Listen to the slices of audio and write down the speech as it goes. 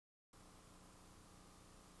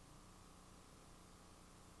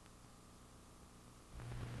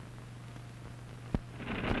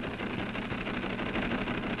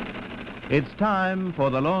It's time for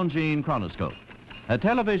the Longines Chronoscope, a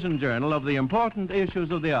television journal of the important issues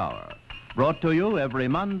of the hour, brought to you every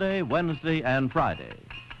Monday, Wednesday, and Friday.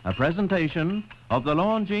 A presentation of the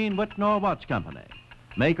Longines-Wittnauer Watch Company,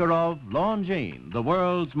 maker of Longines, the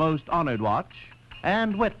world's most honored watch,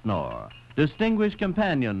 and Wittnauer, distinguished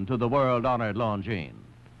companion to the world-honored Longines.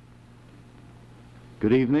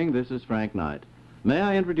 Good evening, this is Frank Knight. May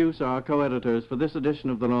I introduce our co-editors for this edition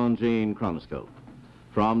of the Longines Chronoscope.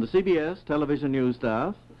 From the CBS television news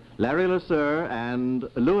staff, Larry Lasser and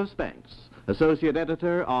Louis Banks, associate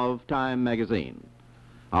editor of Time magazine.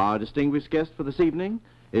 Our distinguished guest for this evening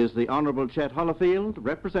is the Honorable Chet Holifield,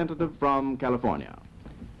 representative from California.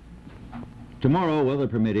 Tomorrow, weather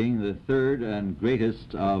permitting, the third and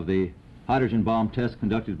greatest of the hydrogen bomb tests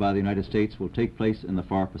conducted by the United States will take place in the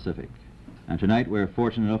far Pacific. And tonight we're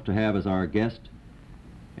fortunate enough to have as our guest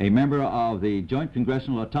a member of the Joint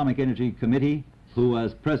Congressional Atomic Energy Committee who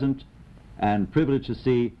was present and privileged to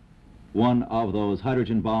see one of those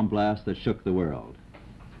hydrogen bomb blasts that shook the world.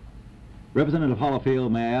 Representative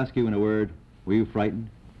Holifield, may I ask you in a word, were you frightened?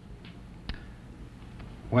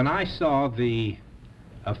 When I saw the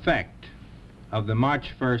effect of the March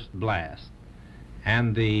 1st blast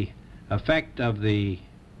and the effect of the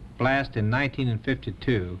blast in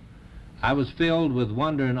 1952, I was filled with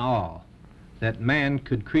wonder and awe that man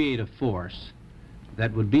could create a force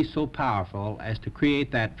that would be so powerful as to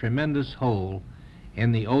create that tremendous hole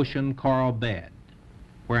in the ocean coral bed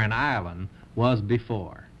where an island was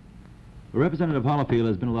before. Representative Holifield,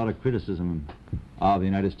 there's been a lot of criticism of the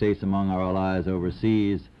United States among our allies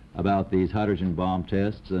overseas about these hydrogen bomb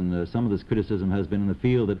tests, and some of this criticism has been in the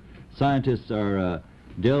field that scientists are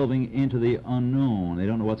delving into the unknown. They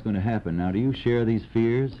don't know what's going to happen. Now, do you share these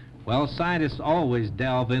fears? Well, scientists always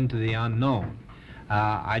delve into the unknown.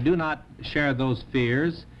 I do not share those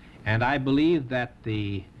fears, and I believe that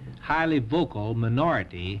the highly vocal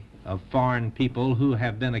minority of foreign people who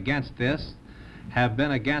have been against this have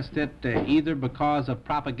been against it either because of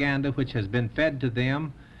propaganda which has been fed to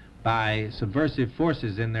them by subversive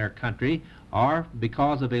forces in their country, or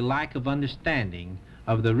because of a lack of understanding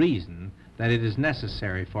of the reason that it is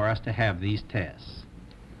necessary for us to have these tests.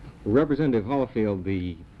 Representative Holifield,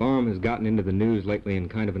 the bomb has gotten into the news lately in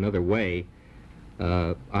kind of another way.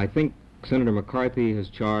 I think Senator McCarthy has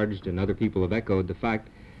charged, and other people have echoed, the fact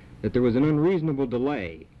that there was an unreasonable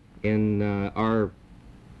delay in our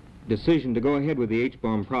decision to go ahead with the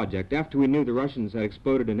H-bomb project after we knew the Russians had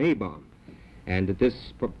exploded an A-bomb, and that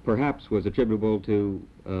this perhaps was attributable to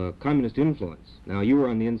communist influence. Now, you were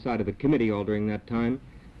on the inside of the committee all during that time.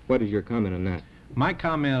 What is your comment on that? My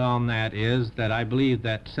comment on that is that I believe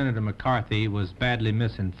that Senator McCarthy was badly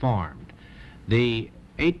misinformed. The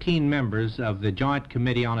 18 members of the Joint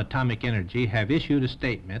Committee on Atomic Energy have issued a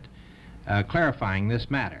statement clarifying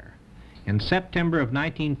this matter. In September of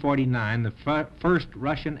 1949, the first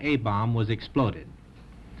Russian A-bomb was exploded.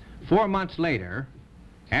 4 months later,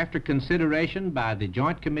 after consideration by the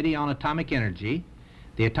Joint Committee on Atomic Energy,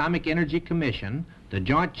 the Atomic Energy Commission, the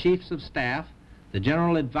Joint Chiefs of Staff, the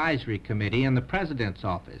General Advisory Committee, and the President's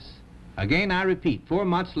Office. Again, I repeat, 4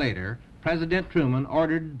 months later, President Truman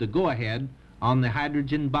ordered the go-ahead on the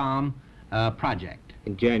hydrogen bomb project.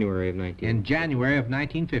 In January of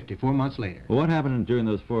 1950, 4 months later. Well, what happened during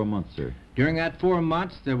those 4 months, sir? During that 4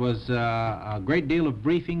 months, there was a great deal of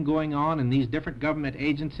briefing going on in these different government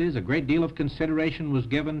agencies. A great deal of consideration was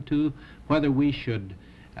given to whether we should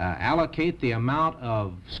allocate the amount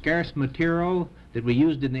of scarce material that we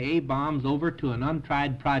used in the A-bombs over to an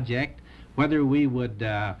untried project, whether we would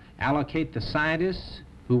allocate the scientists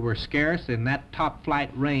who were scarce in that top flight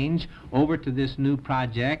range over to this new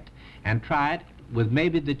project and try it with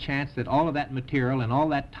maybe the chance that all of that material and all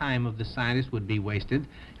that time of the scientists would be wasted,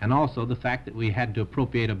 and also the fact that we had to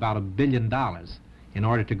appropriate about $1 billion in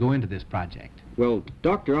order to go into this project. Well,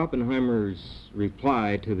 Dr. Oppenheimer's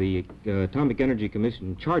reply to the Atomic Energy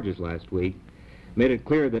Commission charges last week made it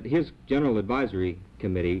clear that his General Advisory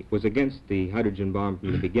Committee was against the hydrogen bomb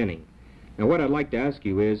from the beginning. Now, what I'd like to ask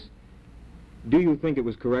you is, do you think it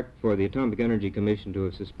was correct for the Atomic Energy Commission to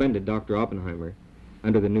have suspended Dr. Oppenheimer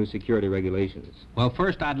under the new security regulations? Well,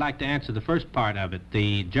 first I'd like to answer the first part of it.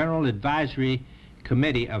 The General Advisory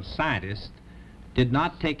Committee of Scientists did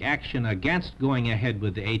not take action against going ahead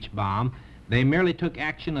with the H-bomb. They merely took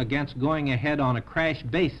action against going ahead on a crash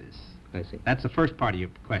basis. I see. That's the first part of your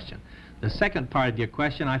question. The second part of your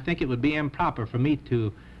question, I think it would be improper for me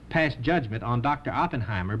to pass judgment on Dr.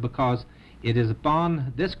 Oppenheimer, because it is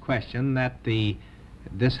upon this question that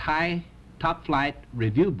this high top flight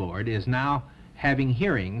review board is now having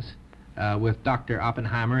hearings with Dr.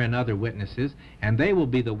 Oppenheimer and other witnesses, and they will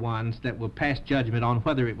be the ones that will pass judgment on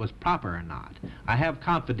whether it was proper or not. I have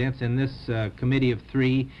confidence in this committee of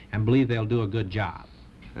three and believe they'll do a good job.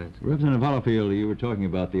 Representative Holifield, you were talking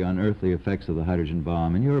about the unearthly effects of the hydrogen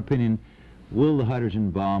bomb. In your opinion, will the hydrogen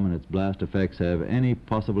bomb and its blast effects have any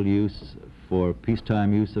possible use for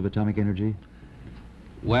peacetime use of atomic energy?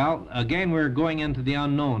 Well, again, we're going into the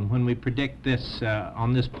unknown when we predict this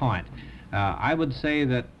on this point. I would say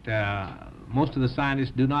that most of the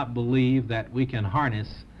scientists do not believe that we can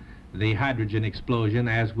harness the hydrogen explosion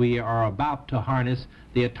as we are about to harness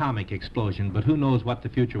the atomic explosion, but who knows what the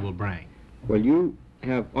future will bring. Well, you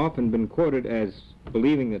have often been quoted as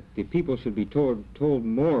believing that the people should be told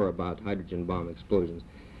more about hydrogen bomb explosions.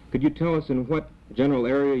 Could you tell us in what general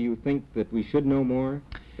area you think that we should know more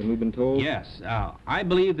than we've been told? Yes, I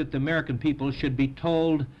believe that the American people should be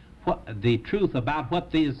told the truth about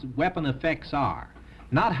what these weapon effects are.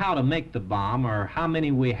 Not how to make the bomb or how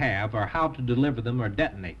many we have or how to deliver them or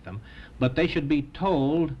detonate them, but they should be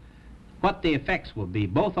told what the effects will be,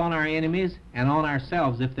 both on our enemies and on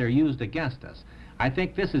ourselves if they're used against us. I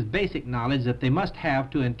think this is basic knowledge that they must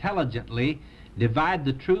have to intelligently divide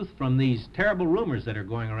the truth from these terrible rumors that are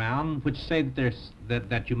going around, which say that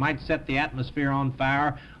that you might set the atmosphere on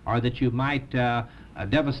fire, or that you might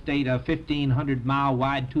devastate a 1,500-mile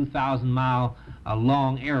wide, 2,000-mile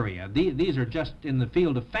long area. These are just in the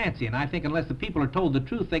field of fancy, and I think unless the people are told the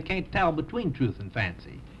truth, they can't tell between truth and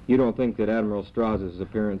fancy. You don't think that Admiral Strauss's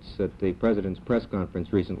appearance at the President's press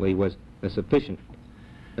conference recently was a sufficient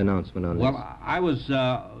announcement on this? Well, I was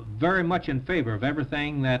very much in favor of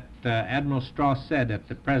everything that Admiral Strauss said at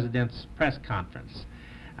the President's press conference.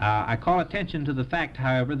 I call attention to the fact,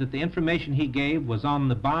 however, that the information he gave was on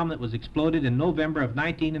the bomb that was exploded in November of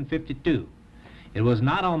 1952. It was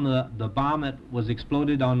not on the bomb that was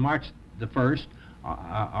exploded on March the 1st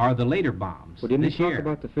or the later bombs. Well, didn't this he talk year.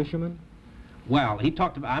 about the fishermen? Well, he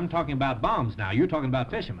talked about, I'm talking about bombs now. You're talking about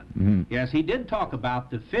fishermen. Mm-hmm. Yes, he did talk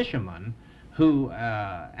about the fishermen who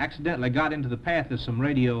accidentally got into the path of some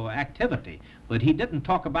radioactivity, but he didn't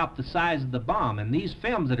talk about the size of the bomb. And these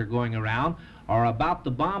films that are going around are about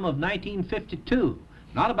the bomb of 1952,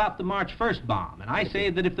 not about the March 1st bomb. And I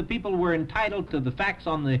say that if the people were entitled to the facts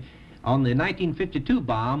on the 1952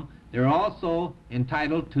 bomb, they're also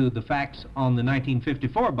entitled to the facts on the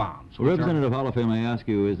 1954 bombs. Well, Representative Holifield, may I ask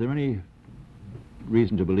you, is there any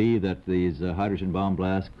reason to believe that these hydrogen bomb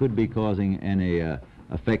blasts could be causing any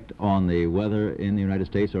effect on the weather in the United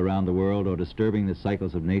States or around the world, or disturbing the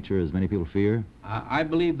cycles of nature as many people fear? I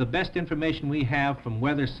believe the best information we have from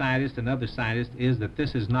weather scientists and other scientists is that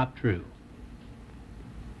this is not true.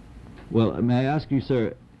 Well, may I ask you,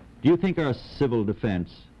 sir, do you think our civil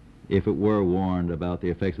defense, if it were warned about the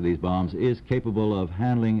effects of these bombs, is capable of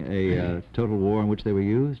handling a total war in which they were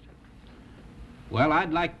used? Well,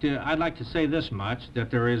 I'd like to say this much,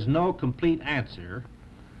 that there is no complete answer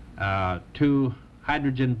to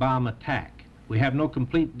hydrogen bomb attack. We have no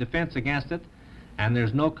complete defense against it, and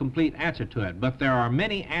there's no complete answer to it. But there are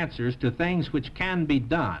many answers to things which can be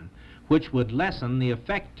done, which would lessen the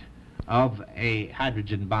effect of a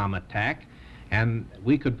hydrogen bomb attack, and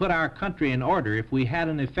we could put our country in order if we had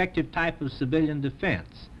an effective type of civilian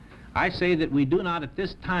defense. I say that we do not at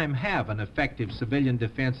this time have an effective civilian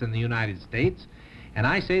defense in the United States, and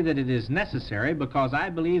I say that it is necessary because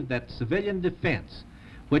I believe that civilian defense,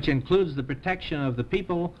 which includes the protection of the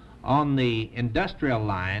people on the industrial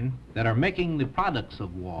line that are making the products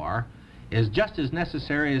of war, is just as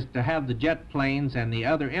necessary as to have the jet planes and the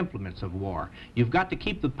other implements of war. You've got to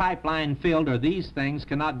keep the pipeline filled, or these things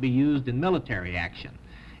cannot be used in military action.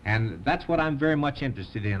 And that's what I'm very much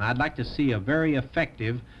interested in. I'd like to see a very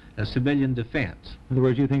effective civilian defense. In other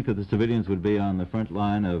words, you think that the civilians would be on the front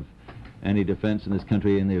line of any defense in this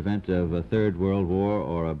country in the event of a third world war,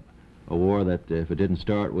 or a war that, if it didn't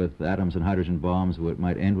start with atoms and hydrogen bombs,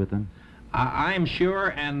 might end with them? I'm sure,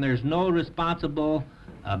 and there's no responsible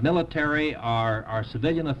military or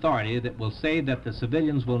civilian authority that will say that the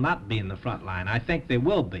civilians will not be in the front line. I think they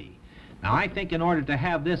will be. Now, I think in order to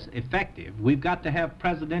have this effective, we've got to have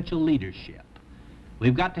presidential leadership.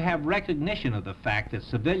 We've got to have recognition of the fact that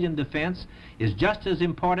civilian defense is just as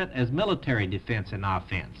important as military defense and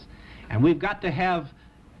offense. And we've got to have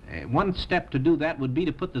one step to do that would be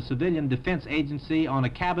to put the Civilian Defense Agency on a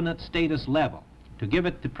cabinet status level, to give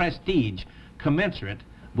it the prestige commensurate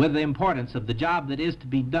with the importance of the job that is to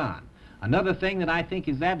be done. Another thing that I think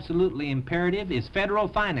is absolutely imperative is federal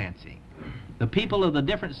financing. The people of the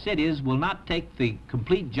different cities will not take the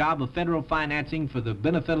complete job of federal financing for the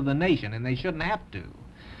benefit of the nation, and they shouldn't have to.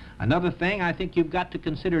 Another thing, I think you've got to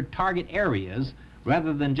consider target areas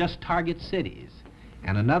rather than just target cities.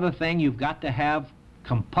 And another thing, you've got to have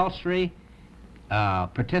compulsory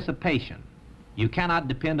participation. You cannot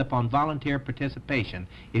depend upon volunteer participation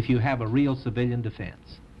if you have a real civilian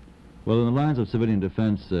defense. Well, in the lines of civilian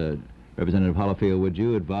defense, Representative Holifield, would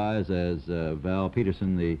you advise, as Val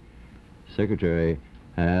Peterson, the secretary,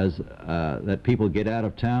 has, that people get out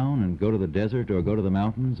of town and go to the desert or go to the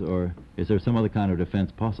mountains, or is there some other kind of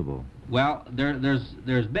defense possible? Well,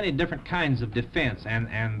 there's many different kinds of defense,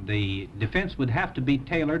 and the defense would have to be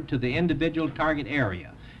tailored to the individual target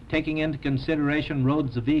area, taking into consideration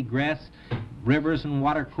roads of egress, rivers and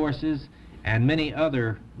water courses, and many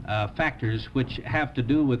other factors which have to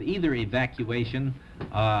do with either evacuation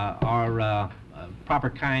or proper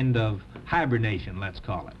kind of hibernation, let's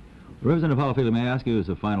call it. Representative Holifield, may I ask you as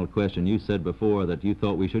a final question? You said before that you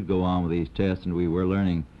thought we should go on with these tests, and we were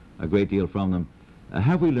learning a great deal from them.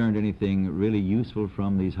 Have we learned anything really useful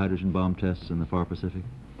from these hydrogen bomb tests in the far Pacific?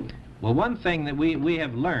 Well, one thing that we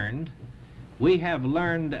have learned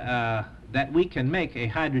that we can make a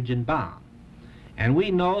hydrogen bomb. And we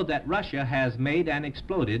know that Russia has made and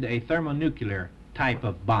exploded a thermonuclear type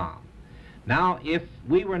of bomb. Now, if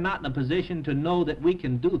we were not in a position to know that we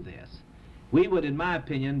can do this, we would, in my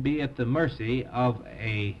opinion, be at the mercy of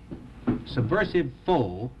a subversive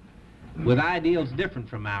foe with ideals different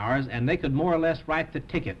from ours, and they could more or less write the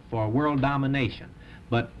ticket for world domination.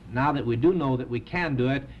 But now that we do know that we can do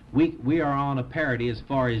it, we are on a parity as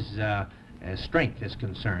far as strength is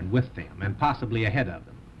concerned with them, and possibly ahead of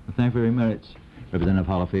them. Well, thank you very much, Representative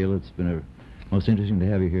Holifield. It's been most interesting to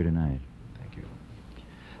have you here tonight. Thank you.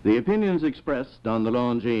 The opinions expressed on the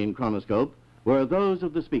Longines chronoscope were those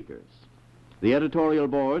of the speakers. The editorial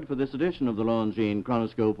board for this edition of the Longines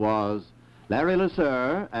chronoscope was Larry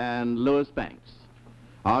Lasser and Louis Banks.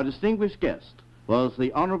 Our distinguished guest was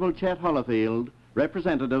the Honorable Chet Holifield,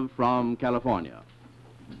 representative from California.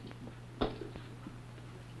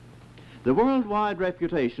 The worldwide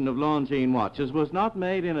reputation of Longines watches was not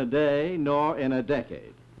made in a day nor in a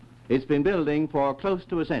decade. It's been building for close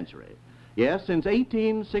to a century. Yes, since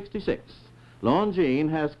 1866,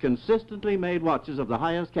 Longines has consistently made watches of the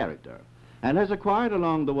highest character and has acquired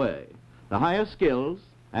along the way the highest skills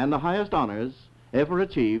and the highest honors ever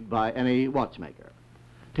achieved by any watchmaker.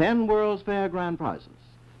 10 World's Fair Grand Prizes,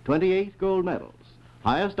 28 gold medals,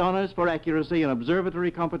 highest honors for accuracy in observatory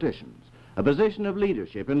competitions, a position of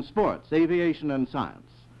leadership in sports, aviation, and science.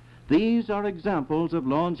 These are examples of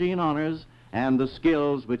Longines honors and the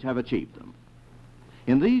skills which have achieved them.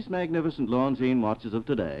 In these magnificent Longines watches of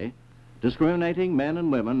today, discriminating men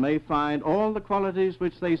and women may find all the qualities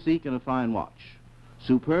which they seek in a fine watch: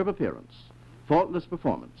 superb appearance, faultless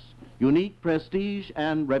performance, unique prestige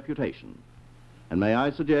and reputation. And may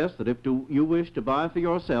I suggest that if you wish to buy for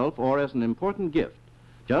yourself or as an important gift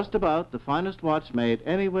just about the finest watch made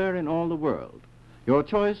anywhere in all the world, your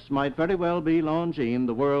choice might very well be Longines,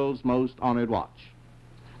 the world's most honored watch.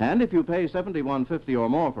 And if you pay $71.50 or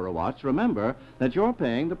more for a watch, remember that you're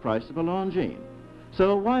paying the price of a Longines.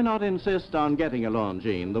 So why not insist on getting a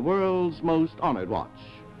Longines, the world's most honored watch,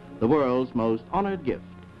 the world's most honored gift,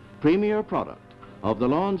 premier product of the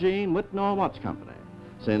Longines-Wittnauer Watch Company,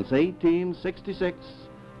 since 1866,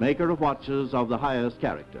 maker of watches of the highest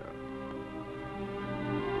character.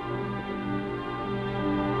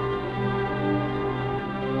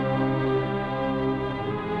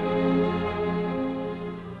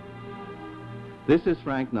 This is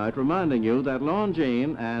Frank Knight reminding you that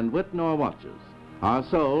Longines and Wittnauer watches are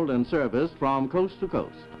sold and serviced from coast to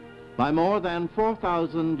coast by more than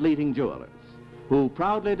 4,000 leading jewelers who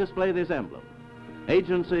proudly display this emblem,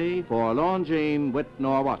 Agency for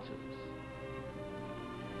Longines-Wittnauer watches.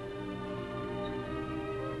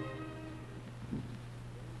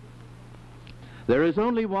 There is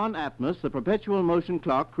only one Atmos, the perpetual motion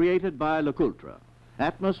clock created by LeCoultre.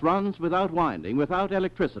 Atmos runs without winding, without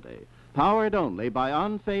electricity, powered only by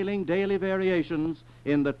unfailing daily variations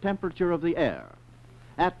in the temperature of the air.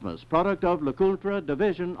 Atmos, product of LeCoultre,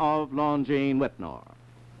 division of Longines-Wittnauer.